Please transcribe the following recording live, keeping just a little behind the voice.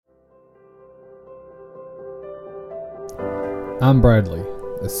I'm Bradley,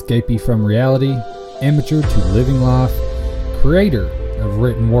 escapee from reality, amateur to living life, creator of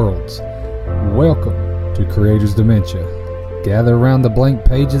written worlds. Welcome to Creator's Dementia. Gather around the blank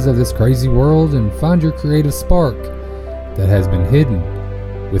pages of this crazy world and find your creative spark that has been hidden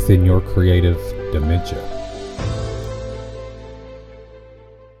within your creative dementia.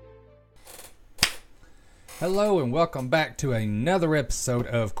 Hello and welcome back to another episode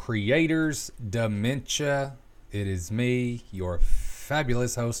of Creator's Dementia. It is me, your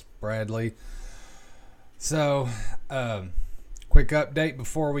fabulous host, Bradley. So, quick update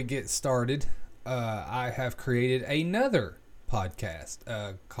before we get started. I have created another podcast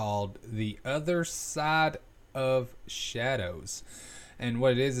called The Other Side of Shadows. And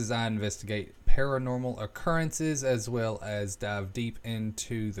what it is I investigate paranormal occurrences as well as dive deep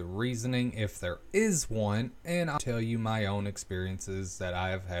into the reasoning, if there is one, and I'll tell you my own experiences that I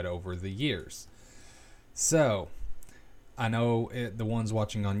have had over the years. So, I know the ones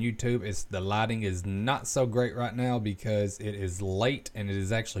watching on YouTube, the lighting is not so great right now because it is late and it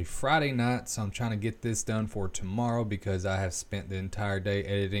is actually Friday night, so I'm trying to get this done for tomorrow because I have spent the entire day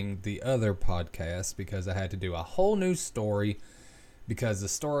editing the other podcast because I had to do a whole new story because the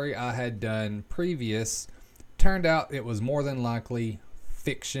story I had done previous turned out it was more than likely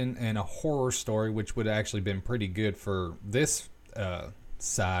fiction and a horror story, which would have actually been pretty good for this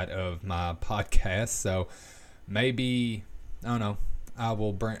side of my podcast. So maybe, I don't know, I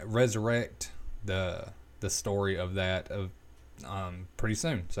will resurrect the story of that pretty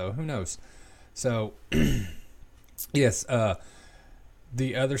soon. So who knows? So yes,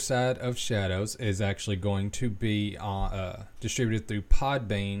 The Other Side of Shadows is actually going to be distributed through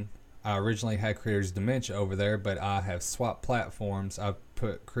Podbean. I originally had Creator's Dementia over there, but I have swapped platforms. I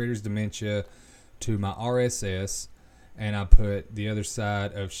put Creator's Dementia to my RSS, and I put The Other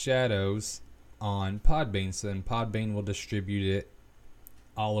Side of Shadows on Podbean. So then Podbean will distribute it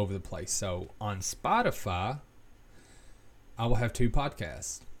all over the place. So on Spotify, I will have two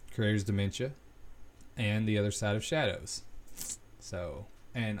podcasts, Creator's Dementia and The Other Side of Shadows. So,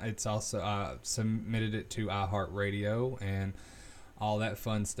 and it's also, I submitted it to iHeartRadio and all that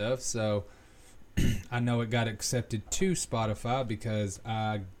fun stuff. So I know it got accepted to Spotify because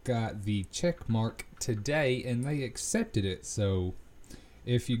I got the check mark today and they accepted it. So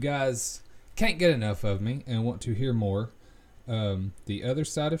if you guys can't get enough of me and want to hear more, The Other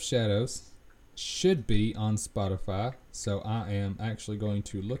Side of Shadows should be on Spotify. So I am actually going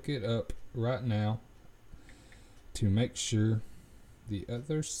to look it up right now to make sure. The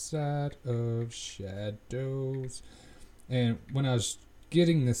Other Side of Shadows. And when I was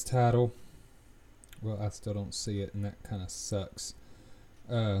getting this title, well, I still don't see it, and that kind of sucks.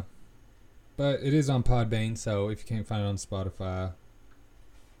 But it is on Podbean, so if you can't find it on Spotify,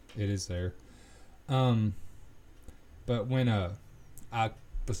 it is there. But when I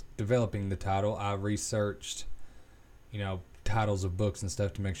was developing the title, I researched, titles of books and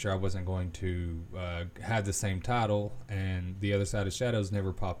stuff to make sure I wasn't going to have the same title, and The Other Side of Shadows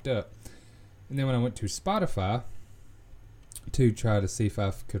never popped up. And then when I went to Spotify to try to see if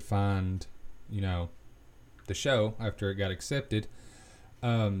I could find, the show after it got accepted,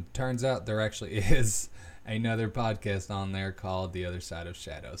 turns out there actually is another podcast on there called The Other Side of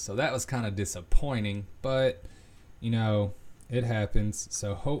Shadows. So that was kind of disappointing, but, it happens.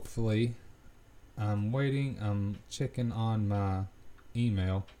 So hopefully, I'm checking on my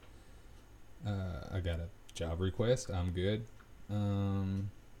email. I got a job request. I'm good.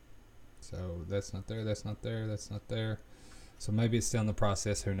 So that's not there. That's not there. That's not there. So maybe it's still in the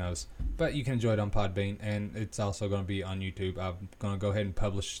process. Who knows? But you can enjoy it on Podbean, and it's also going to be on YouTube. I'm going to go ahead and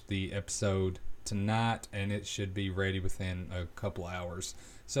publish the episode tonight, and it should be ready within a couple hours.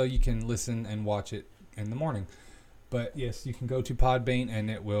 So you can listen and watch it in the morning. But yes, you can go to Podbean and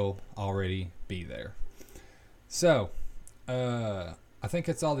it will already be there. So, I think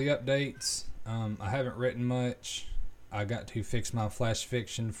that's all the updates. I haven't written much. I got to fix my flash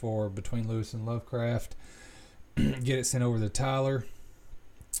fiction for Between Lewis and Lovecraft. Get it sent over to Tyler.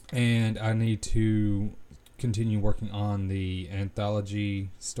 And I need to continue working on the anthology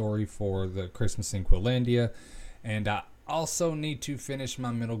story for the Christmas in Quillandia. And I also need to finish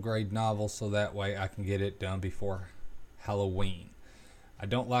my middle grade novel so that way I can get it done before Halloween. I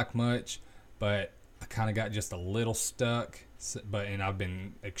don't like much, but I kind of got just a little stuck. And I've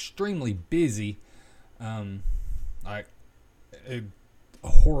been extremely busy,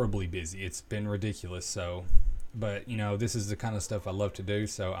 horribly busy. It's been ridiculous. So, but this is the kind of stuff I love to do.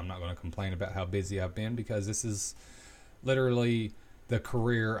 So I'm not going to complain about how busy I've been because this is literally the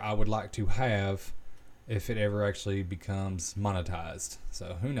career I would like to have if it ever actually becomes monetized.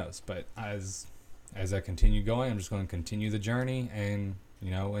 So who knows? But as as I continue going, I'm just going to continue the journey and,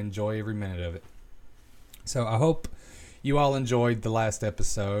 enjoy every minute of it. So I hope you all enjoyed the last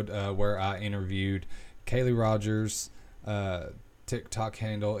episode where I interviewed Kaylee Rogers. TikTok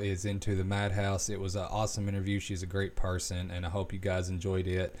handle is Into the Madhouse. It was an awesome interview. She's a great person, and I hope you guys enjoyed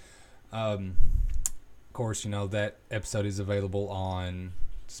it. Of course, that episode is available on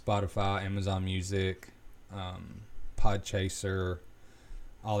Spotify, Amazon Music, Podchaser,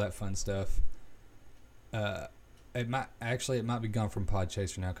 all that fun stuff. It might be gone from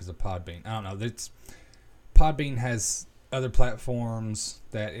Podchaser now because of Podbean. I don't know. Podbean has other platforms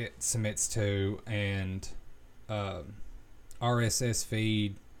that it submits to, and RSS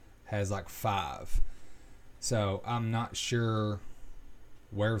feed has like 5. So I'm not sure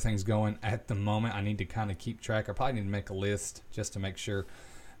where everything's going at the moment. I need to kind of keep track. I probably need to make a list just to make sure.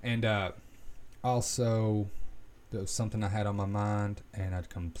 And also, there was something I had on my mind, and I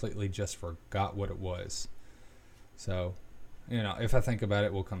completely just forgot what it was. So, if I think about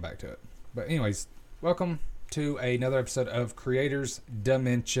it, we'll come back to it. But anyways, welcome to another episode of Creators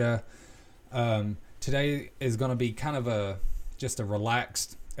Dementia. Today is going to be kind of just a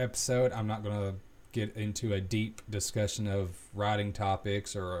relaxed episode. I'm not going to get into a deep discussion of writing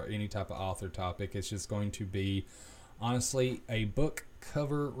topics or any type of author topic. It's just going to be, honestly, a book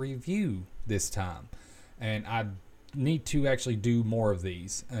cover review this time. And I need to actually do more of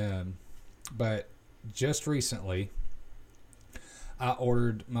these. But just recently, I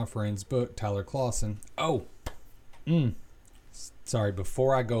ordered my friend's book, Tyler Clausen. Sorry,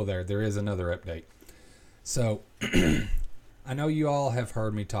 before I go there is another update. So, I know you all have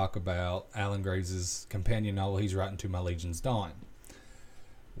heard me talk about Alan Graves' companion novel he's writing to My Legion's Dawn.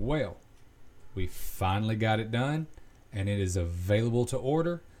 Well, we finally got it done, and it is available to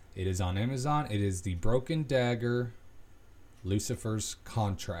order. It is on Amazon. It is The Broken Dagger, Lucifer's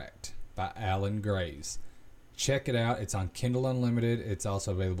Contract by Alan Graves. Check it out. It's on Kindle Unlimited. It's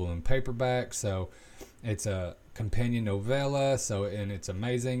also available in paperback. So it's a companion novella. And it's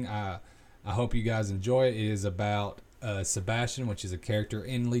amazing. I hope you guys enjoy it. It is about Sebastian, which is a character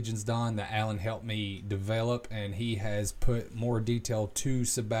in Legion's Dawn that Alan helped me develop, and he has put more detail to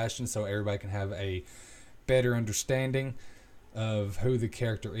Sebastian so everybody can have a better understanding of who the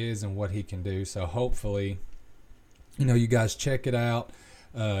character is and what he can do. So hopefully, you guys check it out,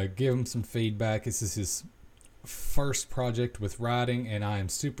 give him some feedback. This is his first project with writing, and I am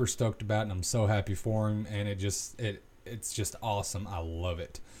super stoked about it, and I'm so happy for him, and it's just awesome. I love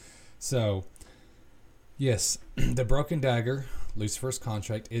it. So yes, The Broken Dagger, Lucifer's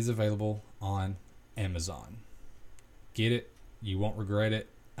Contract is available on Amazon. Get it. You won't regret it.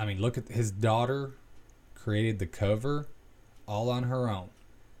 I mean, look at his daughter created the cover all on her own.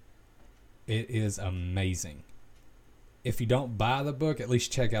 It is amazing. If you don't buy the book, at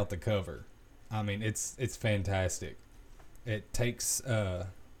least check out the cover. I mean, it's fantastic. It takes a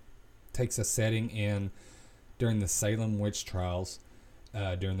setting in during the Salem witch trials,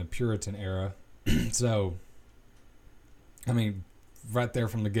 during the Puritan era. So, I mean, right there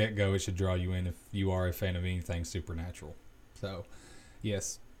from the get-go, it should draw you in if you are a fan of anything supernatural. So,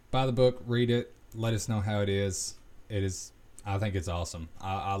 yes, buy the book, read it, let us know how it is. I think it's awesome.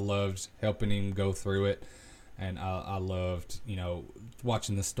 I loved helping him go through it, and I loved,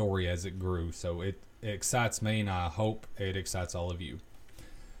 watching the story as it grew. So it excites me, and I hope it excites all of you.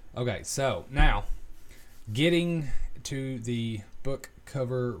 Okay, so now, getting to the book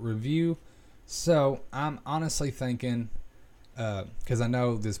cover review. So I'm honestly thinking, because I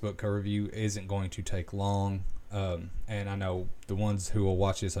know this book cover review isn't going to take long, and I know the ones who will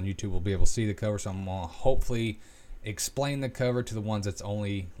watch this on YouTube will be able to see the cover, so I'm going to hopefully explain the cover to the ones that's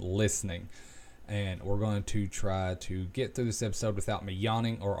only listening. And we're going to try to get through this episode without me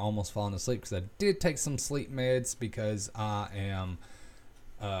yawning or almost falling asleep, because I did take some sleep meds because I am,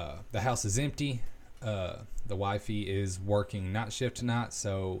 the house is empty. The wifey is working night shift tonight,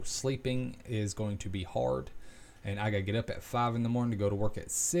 so sleeping is going to be hard, and I gotta get up at 5 in the morning to go to work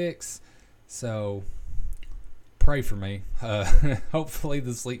at 6. So pray for me. Hopefully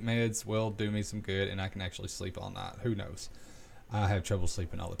the sleep meds will do me some good and I can actually sleep all night. Who knows? I have trouble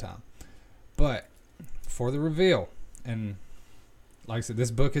sleeping all the time. But for the reveal, and like I said,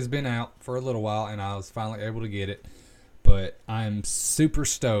 this book has been out for a little while and I was finally able to get it, but I'm super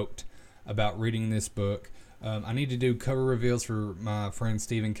stoked about reading this book. I need to do cover reveals for my friend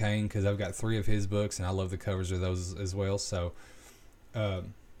Stephen Kane, because I've got 3 of his books and I love the covers of those as well. So,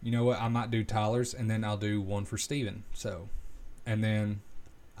 you know what? I might do Tyler's and then I'll do one for Stephen. So, and then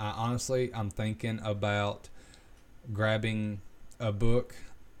I'm thinking about grabbing a book.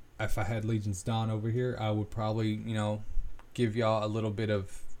 If I had Legion's Dawn over here, I would probably, give y'all a little bit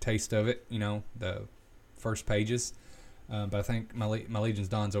of taste of it, the first pages. But I think my Legion's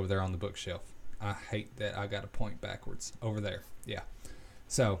Dawn's over there on the bookshelf. I hate that I got to point backwards. Over there. Yeah.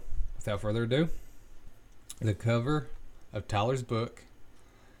 So, without further ado, the cover of Tyler's book.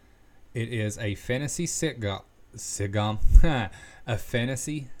 It is a fantasy sitcom. A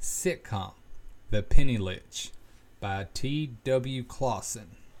fantasy sitcom. The Penny Lich by T.W. Clausen.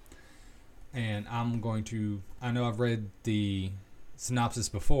 And I know I've read the synopsis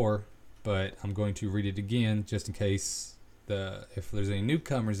before, but I'm going to read it again just in case if there's any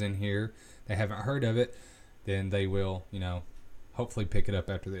newcomers in here that haven't heard of it, then they will, hopefully pick it up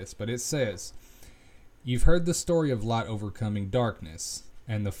after this. But it says, "You've heard the story of light overcoming darkness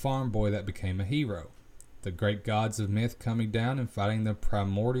and the farm boy that became a hero. The great gods of myth coming down and fighting the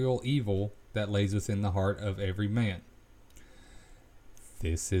primordial evil that lays within the heart of every man.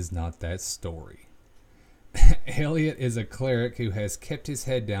 This is not that story. Elliot is a cleric who has kept his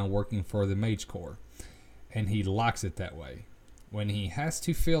head down working for the Mage Corps, and he likes it that way. When he has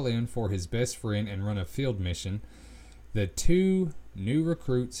to fill in for his best friend and run a field mission, the two new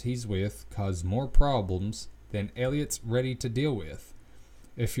recruits he's with cause more problems than Elliot's ready to deal with.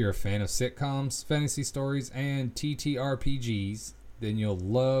 If you're a fan of sitcoms, fantasy stories, and TTRPGs, then you'll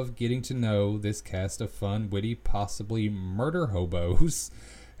love getting to know this cast of fun, witty, possibly murder hobos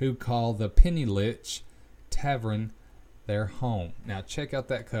who call the Penny Lich Tavern their home." Now check out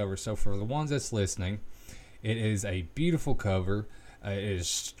that cover. So for the ones that's listening, it is a beautiful cover. It is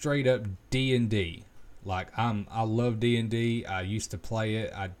straight up D&D. Like I love D&D. I used to play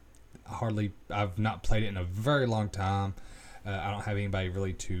it. I've not played it in a very long time. I don't have anybody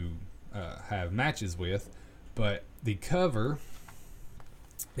really to have matches with, but the cover,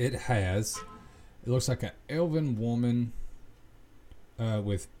 it looks like an elven woman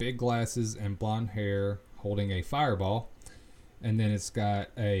with big glasses and blonde hair holding a fireball, and then it's got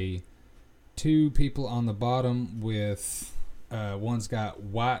two people on the bottom with one's got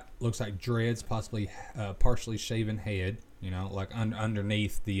white, looks like dreads, possibly partially shaven head, like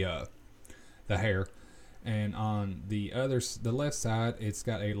underneath the hair. And on the left side, it's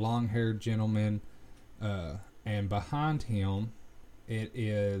got a long-haired gentleman, and behind him, it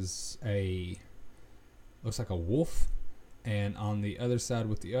looks like a wolf. And on the other side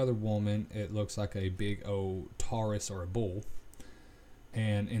with the other woman, it looks like a big old Taurus or a bull.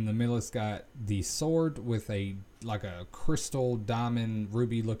 And in the middle, it's got the sword with a crystal diamond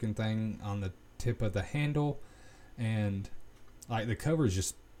ruby looking thing on the tip of the handle. And the cover is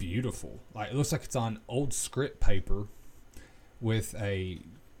just beautiful. It looks like it's on old script paper with a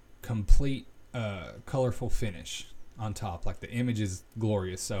complete colorful finish on top. The image is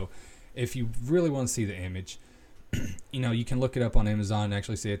glorious. So if you really want to see the image, you can look it up on Amazon and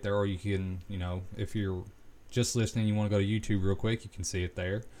actually see it there, or you can, if you're just listening, you want to go to YouTube real quick, you can see it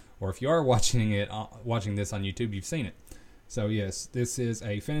there. Or if you are watching this on YouTube, you've seen it. So yes, this is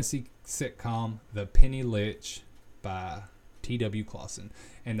a fantasy sitcom, The Penny Lich by T.W. Clausen.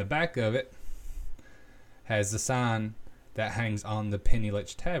 And the back of it has the sign that hangs on the Penny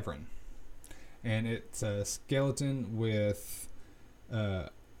Lich Tavern. And it's a skeleton with a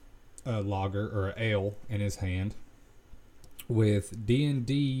lager or an ale in his hand with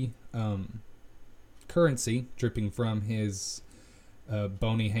D&D currency dripping from his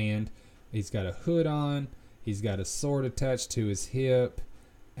bony hand. He's got a hood on. He's got a sword attached to his hip.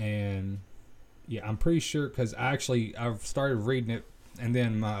 And yeah, I'm pretty sure, because I've started reading it, and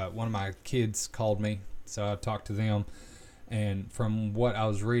then one of my kids called me, so I talked to them. And from what I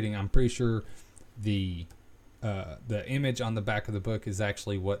was reading, I'm pretty sure the image on the back of the book is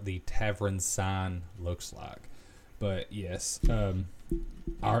actually what the tavern sign looks like. But yes, like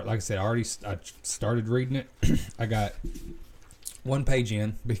I said, I started reading it. I got one page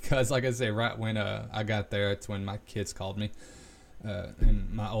in because, like I said, right when I got there, it's when my kids called me,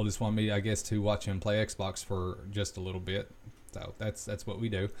 and my oldest wanted me, I guess, to watch him play Xbox for just a little bit. So that's what we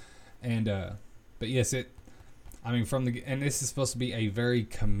do. And but yes, and this is supposed to be a very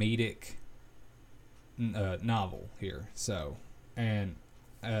comedic novel here. So, and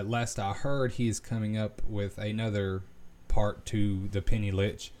last I heard, he is coming up with another part to the Penny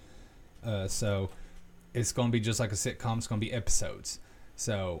Lich. So it's going to be just like a sitcom. It's going to be episodes.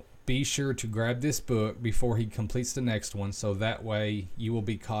 So be sure to grab this book before he completes the next one, so that way you will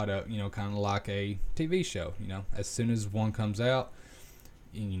be caught up, kind of like a TV show. As soon as one comes out,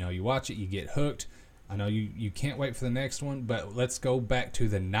 you watch it, you get hooked. I know you can't wait for the next one, but let's go back to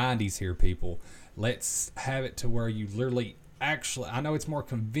the 90s here, people. Let's have it to where you literally I know it's more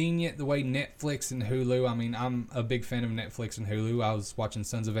convenient the way Netflix and Hulu. I mean, I'm a big fan of Netflix and Hulu. I was watching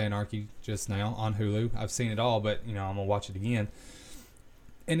Sons of Anarchy just now on Hulu. I've seen it all, but I'm gonna watch it again.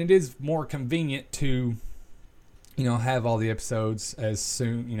 And it is more convenient to, have all the episodes as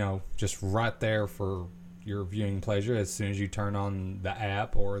soon, just right there for your viewing pleasure as soon as you turn on the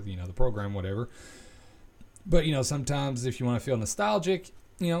app or, the program, whatever. But, sometimes if you want to feel nostalgic,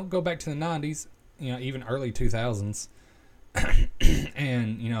 go back to the 90s, even early 2000s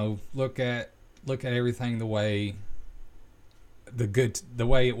and, look at everything the way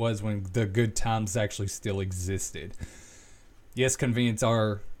it was when the good times actually still existed. Yes, convenience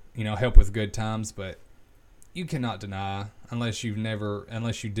help with good times, but you cannot deny unless you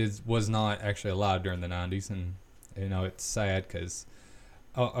was not actually alive during the 90s. And it's sad because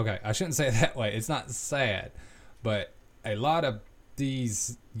I shouldn't say it that way. It's not sad, but a lot of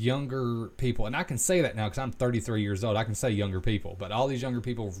these younger people, and I can say that now because I'm 33 years old, I can say younger people, but all these younger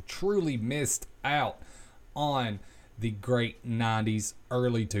people truly missed out on the great 90s,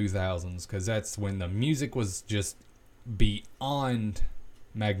 early 2000s, because that's when the music was just beyond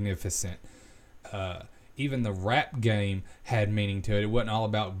magnificent. Even the rap game had meaning to it. It wasn't all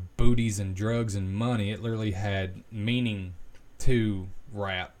about booties and drugs and money. It literally had meaning to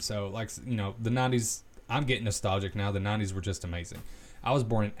rap. So, the 90s, I'm getting nostalgic now. The 90s were just amazing. I was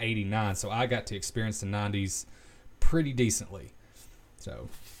born in 89, so I got to experience the 90s pretty decently. So,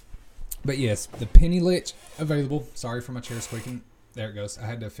 but yes, the Penny Lich available. Sorry for my chair squeaking. There it goes. I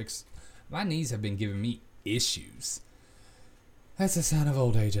had to fix. My knees have been giving me issues. That's a sign of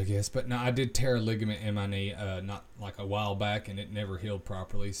old age, I guess. But no, I did tear a ligament in my knee not like a while back, and it never healed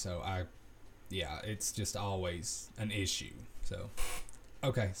properly. So it's just always an issue. So,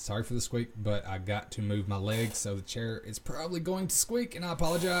 okay, sorry for the squeak, but I got to move my legs, so the chair is probably going to squeak, and I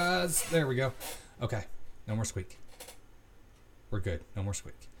apologize. There we go. Okay, no more squeak. We're good. No more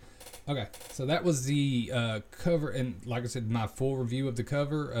squeak. Okay, so that was the cover, and like I said, my full review of the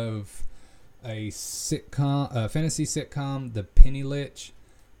cover of a fantasy sitcom, The Penny Lich.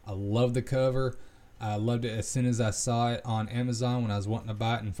 I love the cover. I loved it as soon as I saw it on Amazon when I was wanting to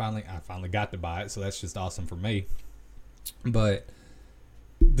buy it, and I finally got to buy it, so that's just awesome for me. But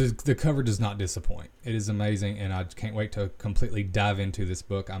the cover does not disappoint. It is amazing, and I can't wait to completely dive into this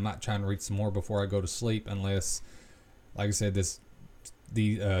book. I might try and read some more before I go to sleep, unless, like I said,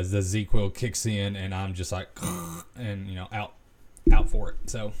 the Z-Quil kicks in, and I'm just like, and out for it.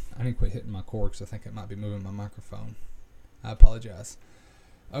 So I need to quit hitting my cord because I think it might be moving my microphone. I apologize.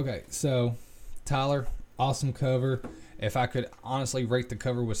 Okay, so Tyler, awesome cover. If I could honestly rate the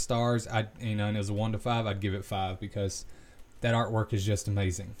cover with stars, and it was a 1 to 5, I'd give it 5 because that artwork is just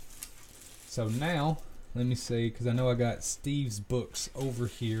amazing. So now, let me see, because I know I got Steve's books over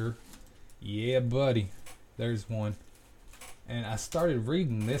here. Yeah, buddy. There's one. And I started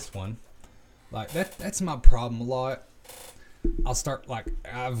reading this one. That's my problem a lot. I'll start,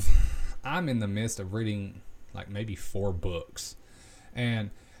 I'm in the midst of reading, maybe 4 books. And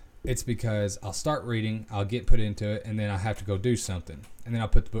it's because I'll start reading, I'll get put into it, and then I have to go do something. And then I'll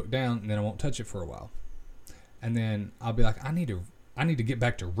put the book down, and then I won't touch it for a while. And then I'll be like, I need to get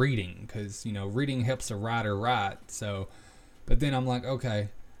back to reading, because, reading helps a writer write. So, but then I'm like, okay,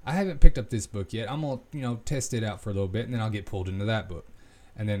 I haven't picked up this book yet. I'm going to, test it out for a little bit, and then I'll get pulled into that book.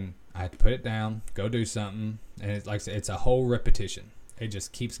 And then I have to put it down, go do something, and it's like I said, it's a whole repetition. It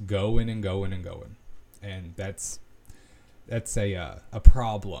just keeps going and going and going. And that's a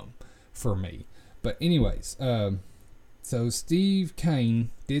problem for me. But anyways, so Steve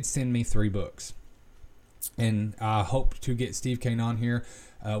Kane did send me 3 books. And I hope to get Steve Kane on here.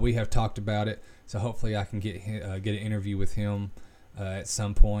 We have talked about it, so hopefully I can get an interview with him at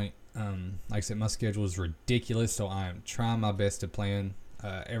some point. Like I said, my schedule is ridiculous, so I am trying my best to plan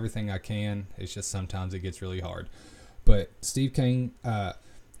everything I can. It's just sometimes it gets really hard. But Steve Kane,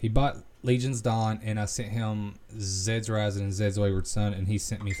 he bought Legion's Dawn, and I sent him Zed's Rising and Zed's Wayward Son, and he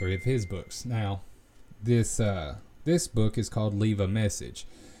sent me 3 of his books. Now, this book is called Leave a Message,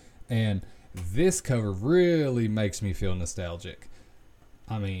 and this cover really makes me feel nostalgic.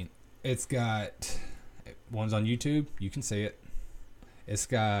 I mean, it's got, one's on YouTube, you can see it. It's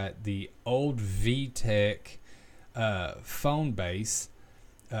got the old VTech phone base.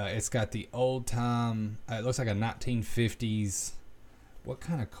 It's got the old time, it looks like a 1950s, what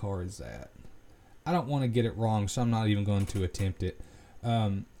kind of car is that? I don't want to get it wrong, so I'm not even going to attempt it.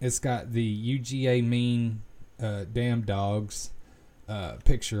 It's got the UGA Mean Damn Dogs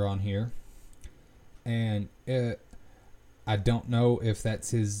picture on here. And I don't know if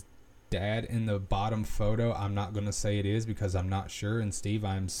that's his dad in the bottom photo. I'm not going to say it is because I'm not sure. And Steve,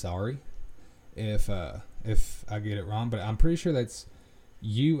 I'm sorry if I get it wrong, but I'm pretty sure that's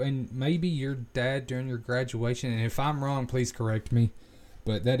you and maybe your dad during your graduation. And if I'm wrong, please correct me.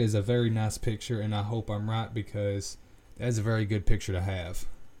 But that is a very nice picture, and I hope I'm right because That's a very good picture to have.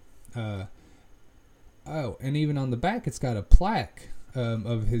 And even on the back, it's got a plaque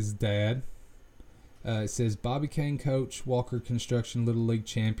of his dad. It says Bobby Kane coach, Walker Construction Little League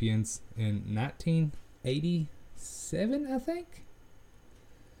champions in 1987, I think.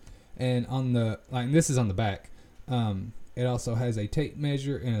 And on the this is on the back. It also has a tape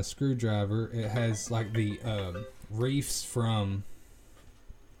measure and a screwdriver. It has like the reefs from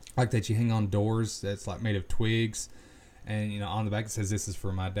like that you hang on doors. That's like made of twigs, and on the back it says this is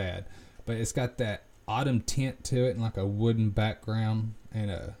for my dad. But it's got that autumn tint to it and like a wooden background,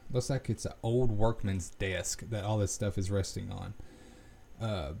 and looks like it's an old workman's desk that all this stuff is resting on.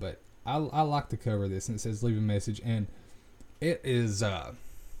 But I like the cover of this, and it says leave a message, and it is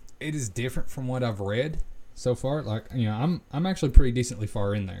different from what I've read so far. Like I'm actually pretty decently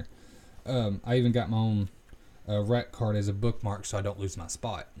far in there. I even got my own rack card as a bookmark so I don't lose my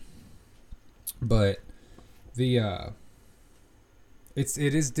spot. But it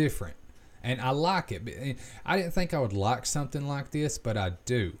is different. And I like it. I didn't think I would like something like this, but I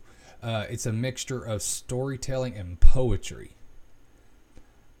do. It's a mixture of storytelling and poetry.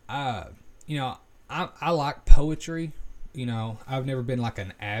 I like poetry. I've never been like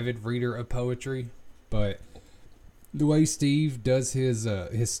an avid reader of poetry, but the way Steve does his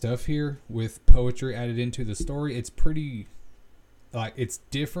stuff here with poetry added into the story, it's pretty, it's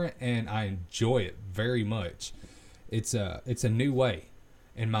different, and I enjoy it very much. It's a new way.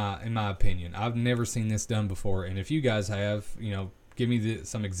 In my opinion, I've never seen this done before, and if you guys have, give me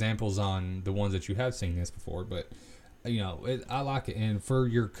some examples on the ones that you have seen this before. But I like it. And for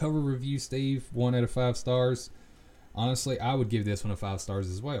your cover review, Steve, 1 out of 5 stars. Honestly, I would give this one a 5 stars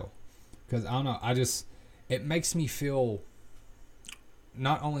as well, because I don't know, it makes me feel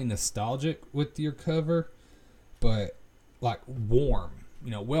not only nostalgic with your cover, but like warm,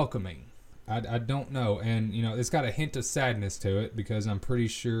 welcoming. I don't know, and it's got a hint of sadness to it, because I'm pretty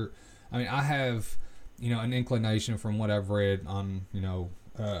sure, I have an inclination from what I've read on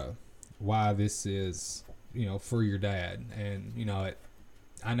why this is for your dad, and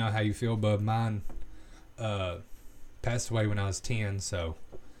I know how you feel, but mine passed away when I was 10, so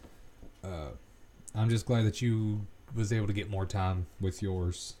I'm just glad that you was able to get more time with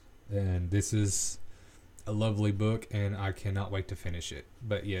yours, and this is a lovely book, and I cannot wait to finish it.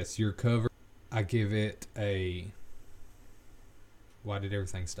 But yes, your cover, I give it a... Why did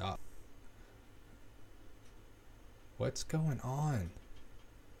everything stop? What's going on?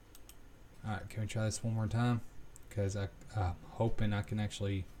 Alright, can we try this one more time? Because I'm hoping I can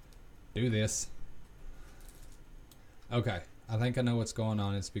actually do this. Okay, I think I know what's going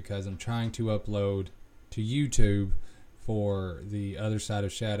on. It's because I'm trying to upload to YouTube for the Other Side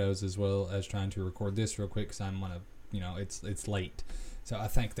of Shadows, as well as trying to record this real quick, because I'm gonna, it's late. So I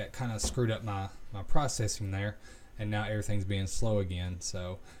think that kind of screwed up my processing there, and now everything's being slow again.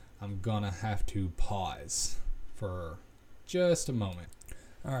 So I'm gonna have to pause for just a moment.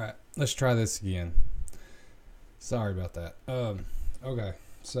 All right, let's try this again. Sorry about that. Okay,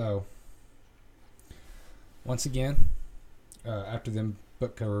 so once again, after them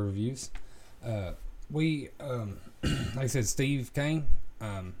book cover reviews, we like I said, Steve Kane,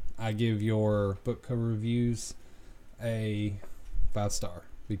 I give your book cover reviews a 5 star,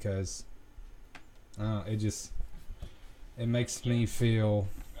 because it makes me feel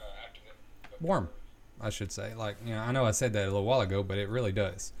warm, I should say. I know I said that a little while ago, but it really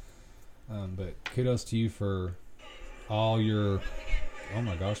does. But kudos to you for all your... Oh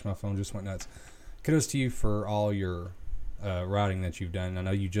my gosh, my phone just went nuts. Kudos to you for all your writing that you've done. I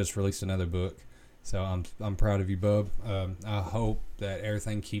know you just released another book, so I'm proud of you, bub. I hope that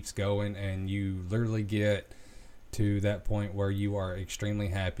everything keeps going and you literally get to that point where you are extremely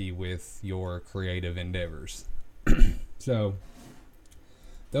happy with your creative endeavors. So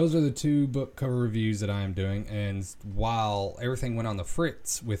those are the 2 book cover reviews that I am doing, and while everything went on the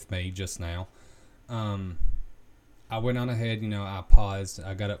fritz with me just now, I went on ahead, I paused,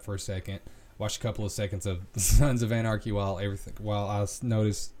 I got up for a second, watched a couple of seconds of Sons of Anarchy while I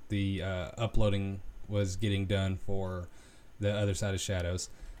noticed the uploading was getting done for the Other Side of Shadows.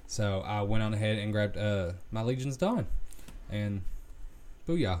 So I went on ahead and grabbed my Legion's Dawn, and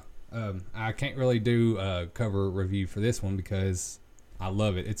booyah. I can't really do a cover review for this one because I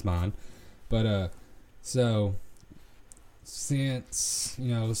love it. It's mine. But so since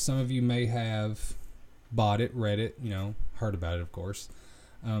some of you may have bought it, read it, heard about it, of course,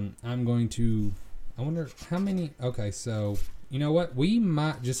 I'm going to... I wonder how many... Okay, so you know what? We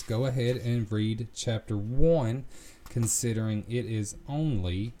might just go ahead and read chapter 1, considering it is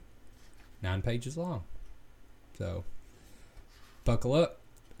only 9 pages long. So buckle up.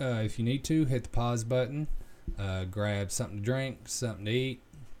 If you need to, hit the pause button. grab something to drink, something to eat,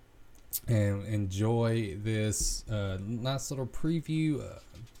 and enjoy this nice little preview.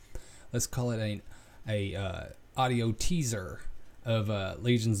 Let's call it a audio teaser of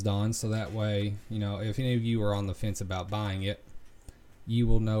Legion's Dawn, so that way, if any of you are on the fence about buying it, you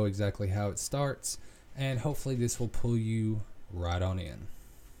will know exactly how it starts, and hopefully this will pull you right on in.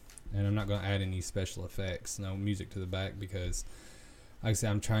 And I'm not going to add any special effects, no music to the back, because like I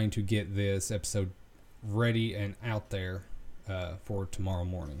said, I'm trying to get this episode ready and out there for tomorrow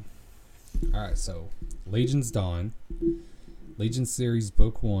morning. Alright, so Legion's Dawn, Legion Series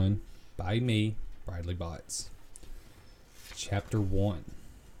Book 1 by me, Bradley Botts. Chapter 1.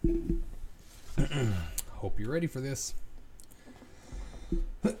 Hope you're ready for this.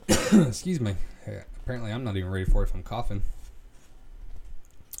 Excuse me. Apparently I'm not even ready for it if I'm coughing.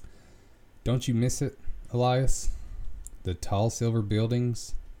 Don't you miss it, Elias? The tall silver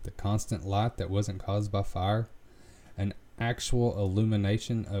buildings, the constant light that wasn't caused by fire, an actual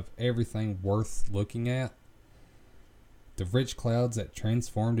illumination of everything worth looking at, the rich clouds that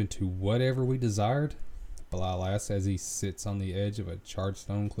transformed into whatever we desired, Belial asks as he sits on the edge of a charred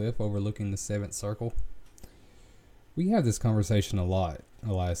stone cliff overlooking the seventh circle. We have this conversation a lot,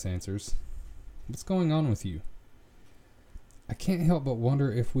 Elias answers. What's going on with you? I can't help but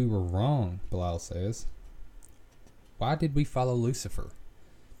wonder if we were wrong, Belial says. Why did we follow Lucifer?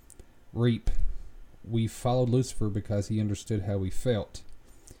 Reap. We followed Lucifer because he understood how we felt.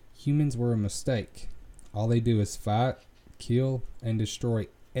 Humans were a mistake. All they do is fight, kill, and destroy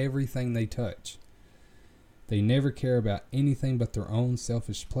everything they touch. They never care about anything but their own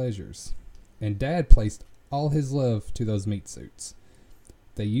selfish pleasures. And Dad placed all his love to those meat suits.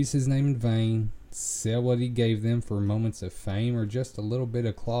 They use his name in vain, sell what he gave them for moments of fame or just a little bit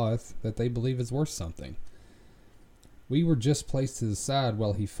of cloth that they believe is worth something. We were just placed to the side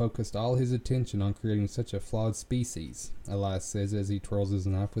while he focused all his attention on creating such a flawed species, Elias says as he twirls his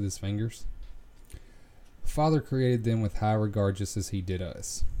knife with his fingers. Father created them with high regard just as he did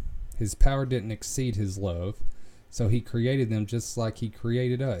us. His power didn't exceed his love, so he created them just like he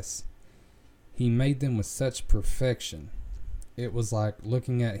created us. He made them with such perfection. It was like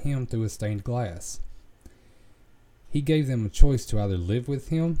looking at him through a stained glass. He gave them a choice to either live with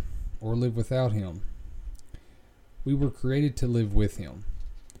him or live without him. We were created to live with him.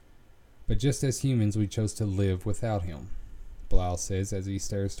 But just as humans, we chose to live without him, Belial says as he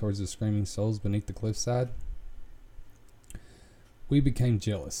stares towards the screaming souls beneath the cliffside. We became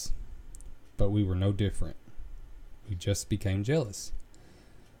jealous, but we were no different. We just became jealous.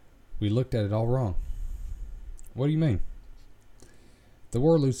 We looked at it all wrong. What do you mean? The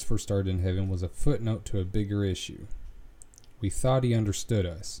war Lucifer started in heaven was a footnote to a bigger issue. We thought he understood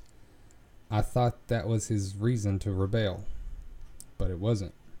us. I thought that was his reason to rebel, but it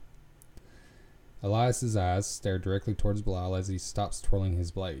wasn't. Elias's eyes stare directly towards Belial as he stops twirling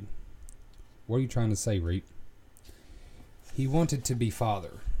his blade. What are you trying to say, Reap? He wanted to be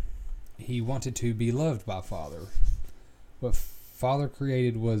Father. He wanted to be loved by Father. What Father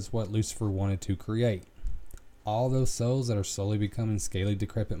created was what Lucifer wanted to create. All those souls that are slowly becoming scaly,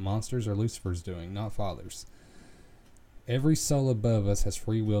 decrepit monsters are Lucifer's doing, not Father's. Every soul above us has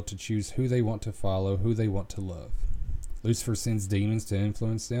free will to choose who they want to follow, who they want to love. Lucifer sends demons to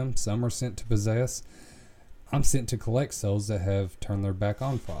influence them. Some are sent to possess. I'm sent to collect souls that have turned their back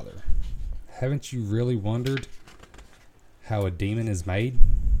on Father. Haven't you really wondered how a demon is made?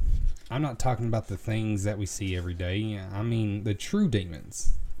 I'm not talking about the things that we see every day. I mean the true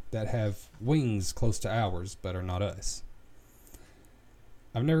demons that have wings close to ours but are not us.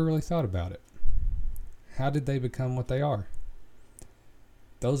 I've never really thought about it. How did they become what they are?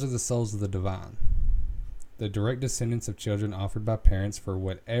 Those are the souls of the divine, the direct descendants of children offered by parents for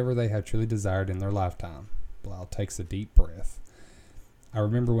whatever they have truly desired in their lifetime. Belial takes a deep breath. I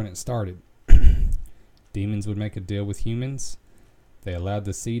remember when it started. Demons would make a deal with humans. They allowed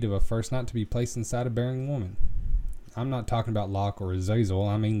the seed of a first night to be placed inside a bearing woman. I'm not talking about Locke or Azazel.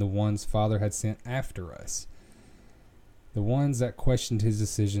 I mean the ones Father had sent after us. The ones that questioned his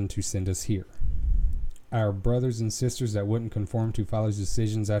decision to send us here. Our brothers and sisters that wouldn't conform to Father's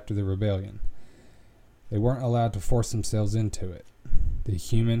decisions after the rebellion. They weren't allowed to force themselves into it. The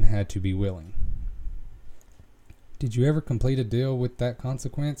human had to be willing. Did you ever complete a deal with that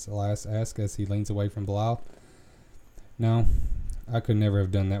consequence? Elias asks as he leans away from Belial. No, I could never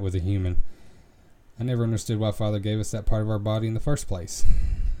have done that with a human. I never understood why Father gave us that part of our body in the first place.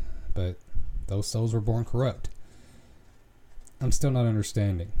 But those souls were born corrupt. I'm still not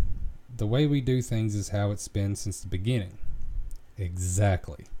understanding. The way we do things is how it's been since the beginning.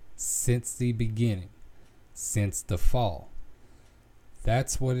 Exactly. Since the beginning. Since the fall.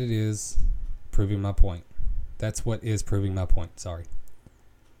 That's what it is, proving my point. That's what is proving my point. Sorry.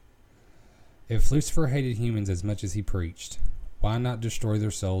 If Lucifer hated humans as much as he preached, why not destroy their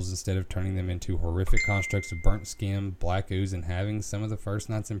souls instead of turning them into horrific constructs of burnt skin, black ooze, and having some of the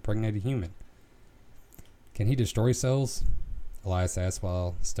first nights impregnate a human? Can he destroy souls? Elias asked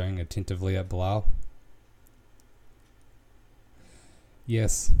while staring attentively at Belial.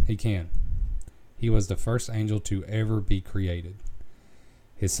 Yes, he can. He was the first angel to ever be created.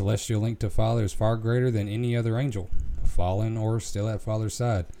 His celestial link to Father is far greater than any other angel, fallen or still at Father's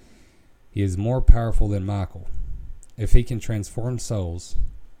side. He is more powerful than Michael. If he can transform souls,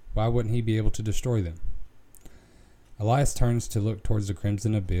 why wouldn't he be able to destroy them? Elias turns to look towards the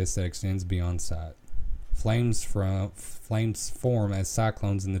crimson abyss that extends beyond sight. Flames form as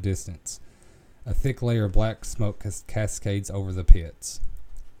cyclones in the distance. A thick layer of black smoke cascades over the pits.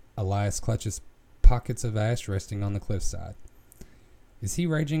 Elias clutches pockets of ash resting on the cliffside. Is he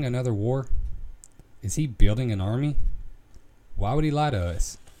waging another war? Is he building an army? Why would he lie to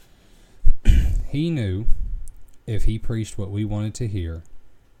us? He knew if he preached what we wanted to hear,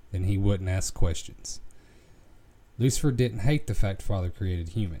 then he wouldn't ask questions. Lucifer didn't hate the fact Father created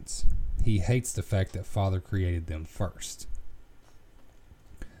humans. He hates the fact that Father created them first.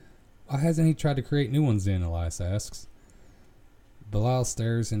 Why hasn't he tried to create new ones then? Elias asks. Belial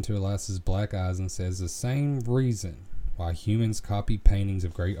stares into Elias's black eyes and says the same reason why humans copy paintings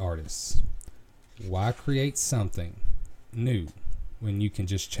of great artists. Why create something new when you can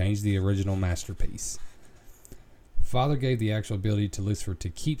just change the original masterpiece? Father gave the actual ability to Lucifer to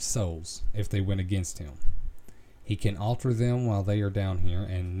keep souls if they went against him. He can alter them while they are down here,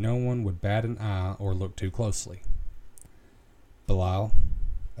 and no one would bat an eye or look too closely. Belial,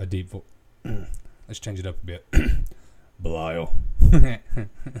 a deep voice. Let's change it up a bit. Belial.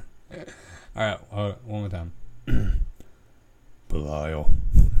 Alright, one more time. Belial.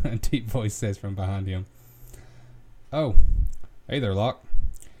 A deep voice says from behind him. Oh, hey there, Locke.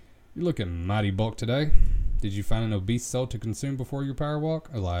 You're looking mighty bulk today. Did you find an obese soul to consume before your power walk?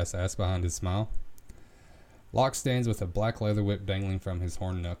 Elias asked behind his smile. Locke stands with a black leather whip dangling from his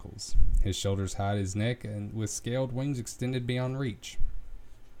horn knuckles. His shoulders hide his neck, and with scaled wings extended beyond reach.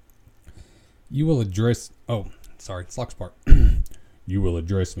 You will address... Oh, sorry, it's Locke's part. You will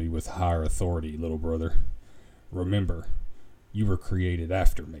address me with higher authority, little brother. Remember, you were created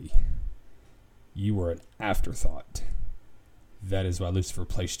after me. You were an afterthought. That is why Lucifer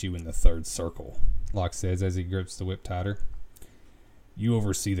placed you in the third circle, Locke says as he grips the whip tighter. You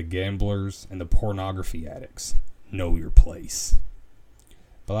oversee the gamblers and the pornography addicts. Know your place.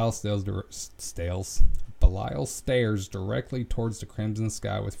 Belial stares directly towards the crimson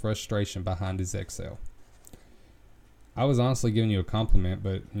sky with frustration behind his exhale. I was honestly giving you a compliment,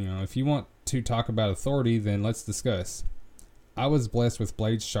 but if you want to talk about authority, then let's discuss. I was blessed with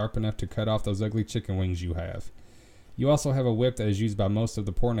blades sharp enough to cut off those ugly chicken wings you have. You also have a whip that is used by most of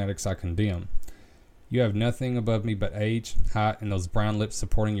the porn addicts I condemn. You have nothing above me but age, height, and those brown lips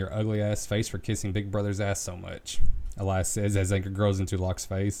supporting your ugly ass face for kissing Big Brother's ass so much, Elias says as anger grows into Locke's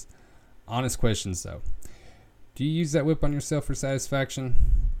face. Honest questions though. Do you use that whip on yourself for satisfaction?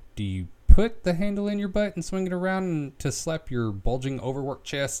 Do you put the handle in your butt and swing it around to slap your bulging overworked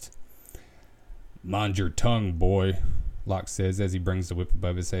chest? Mind your tongue, boy, Locke says as he brings the whip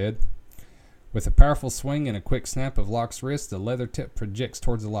above his head. With a powerful swing and a quick snap of Locke's wrist, the leather tip projects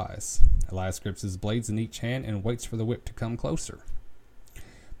towards Elias. Elias grips his blades in each hand and waits for the whip to come closer.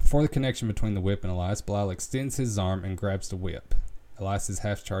 Before the connection between the whip and Elias, Belial extends his arm and grabs the whip. Elias's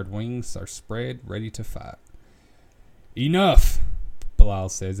half-charred wings are spread, ready to fight. Enough, Belial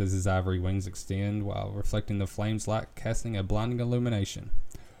says as his ivory wings extend while reflecting the flame's light, casting a blinding illumination.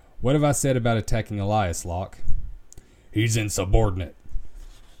 What have I said about attacking Elias, Locke? He's insubordinate.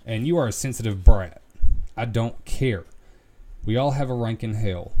 And you are a sensitive brat. I don't care. We all have a rank in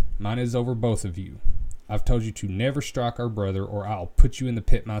hell. Mine is over both of you. I've told you to never strike our brother or I'll put you in the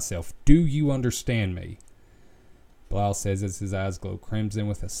pit myself. Do you understand me? Belial says as his eyes glow crimson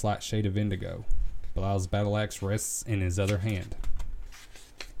with a slight shade of indigo. Belial's battle axe rests in his other hand.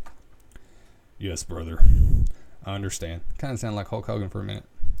 Yes, brother. I understand. Kind of sound like Hulk Hogan for a minute.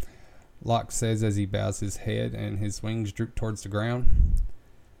 Locke says as he bows his head and his wings droop towards the ground.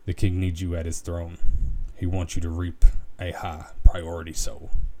 The king needs you at his throne. He wants you to reap a high priority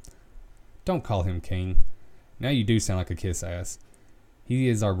soul. Don't call him king. Now you do sound like a kiss ass. He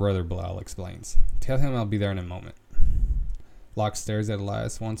is our brother, Belial explains. Tell him I'll be there in a moment. Locke stares at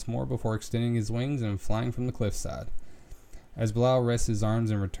Elias once more before extending his wings and flying from the cliffside. As Belial rests his arms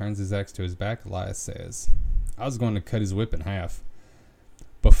and returns his axe to his back, Elias says, I was going to cut his whip in half.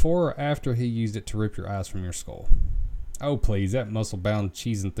 Before or after he used it to rip your eyes from your skull. Oh, please, that muscle-bound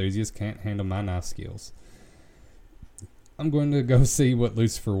cheese enthusiast can't handle my knife skills. I'm going to go see what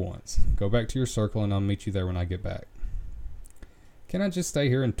Lucifer wants. Go back to your circle and I'll meet you there when I get back. Can I just stay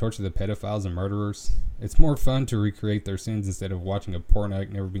here and torture the pedophiles and murderers? It's more fun to recreate their sins instead of watching a porn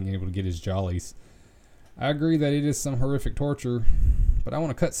addict never being able to get his jollies. I agree that it is some horrific torture, but I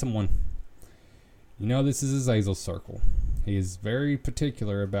want to cut someone. You know this is Azazel's circle. He is very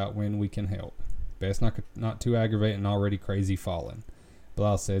particular about when we can help. Best not to aggravate an already crazy fallen,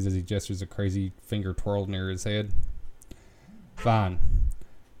 Bilal says as he gestures a crazy finger twirled near his head. Fine,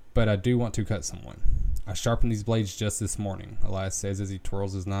 but I do want to cut someone. I sharpened these blades just this morning, Elias says as he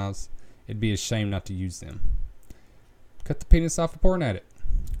twirls his knives. It'd be a shame not to use them. Cut the penis off a porn addict.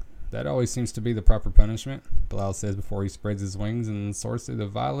 That always seems to be the proper punishment, Bilal says before he spreads his wings and soars through the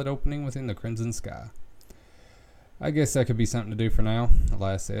violet opening within the crimson sky. I guess that could be something to do for now,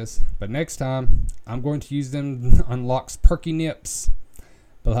 Elias says. But next time, I'm going to use them to unlock perky nips.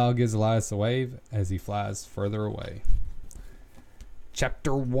 Bilal gives Elias a wave as he flies further away.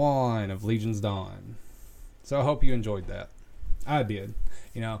 Chapter 1 of Legion's Dawn. So I hope you enjoyed that. I did.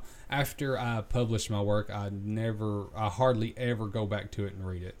 You know, after I publish my work, I hardly ever go back to it and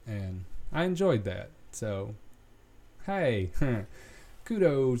read it. And I enjoyed that. So, hey,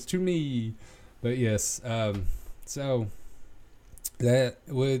 kudos to me. But yes, so I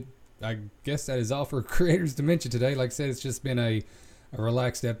guess that is all for Creators Dementia today. Like I said, it's just been a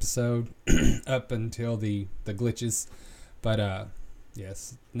relaxed episode up until the glitches. But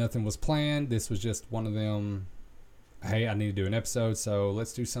yes, nothing was planned. This was just one of them, hey, I need to do an episode, so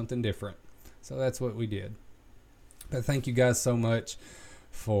let's do something different. So that's what we did. But thank you guys so much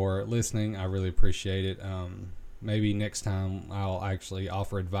for listening. I really appreciate it. Maybe next time I'll actually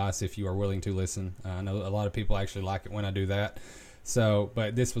offer advice if you are willing to listen. I know a lot of people actually like it when I do that. So,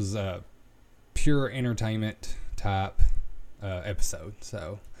 but this was a pure entertainment type episode.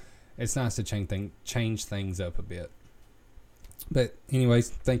 So it's nice to change things up a bit. But anyways,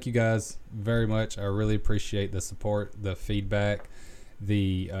 thank you guys very much. I really appreciate the support, the feedback,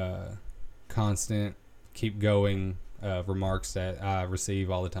 the constant keep going remarks that I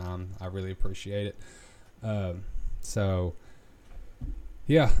receive all the time. I really appreciate it. So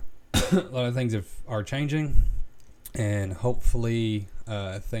yeah, a lot of things are changing, and hopefully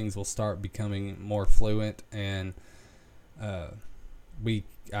things will start becoming more fluent, and I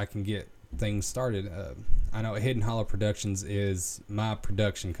can get things started. I know Hidden Hollow Productions is my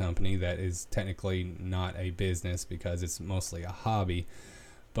production company that is technically not a business because it's mostly a hobby,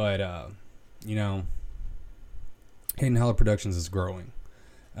 but you know, Hidden Hollow Productions is growing.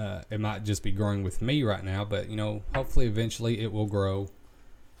 It might just be growing with me right now, but you know, hopefully eventually it will grow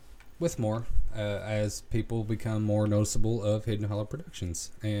with more as people become more noticeable of Hidden Hollow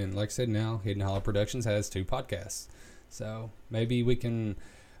Productions. And like I said, now Hidden Hollow Productions has 2 podcasts, so maybe we can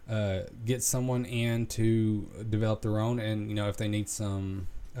get someone in to develop their own, and you know, if they need some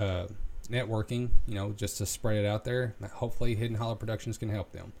networking, you know, just to spread it out there, hopefully Hidden Hollow Productions can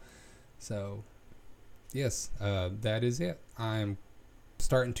help them. So yes, that is it. I'm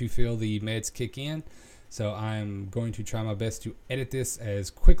starting to feel the meds kick in, so I'm going to try my best to edit this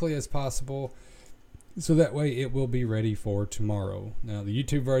as quickly as possible, so that way it will be ready for tomorrow. Now the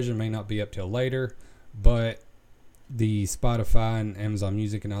YouTube version may not be up till later, but the Spotify and Amazon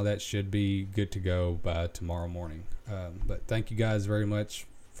Music and all that should be good to go by tomorrow morning. But thank you guys very much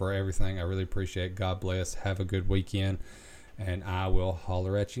for everything. I really appreciate it. God bless. Have a good weekend, and I will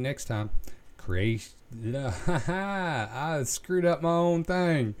holler at you next time. I screwed up my own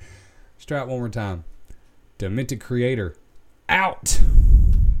thing. Let's try it one more time. Demented Creator, out!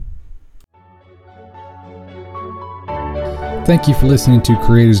 Thank you for listening to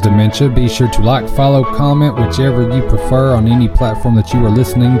Creators Dementia. Be sure to like, follow, comment, whichever you prefer on any platform that you are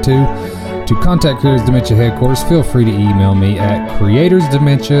listening to. To contact Creators Dementia headquarters, feel free to email me at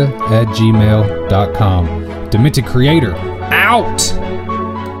creatorsdementia@gmail.com. Demented Creator, out!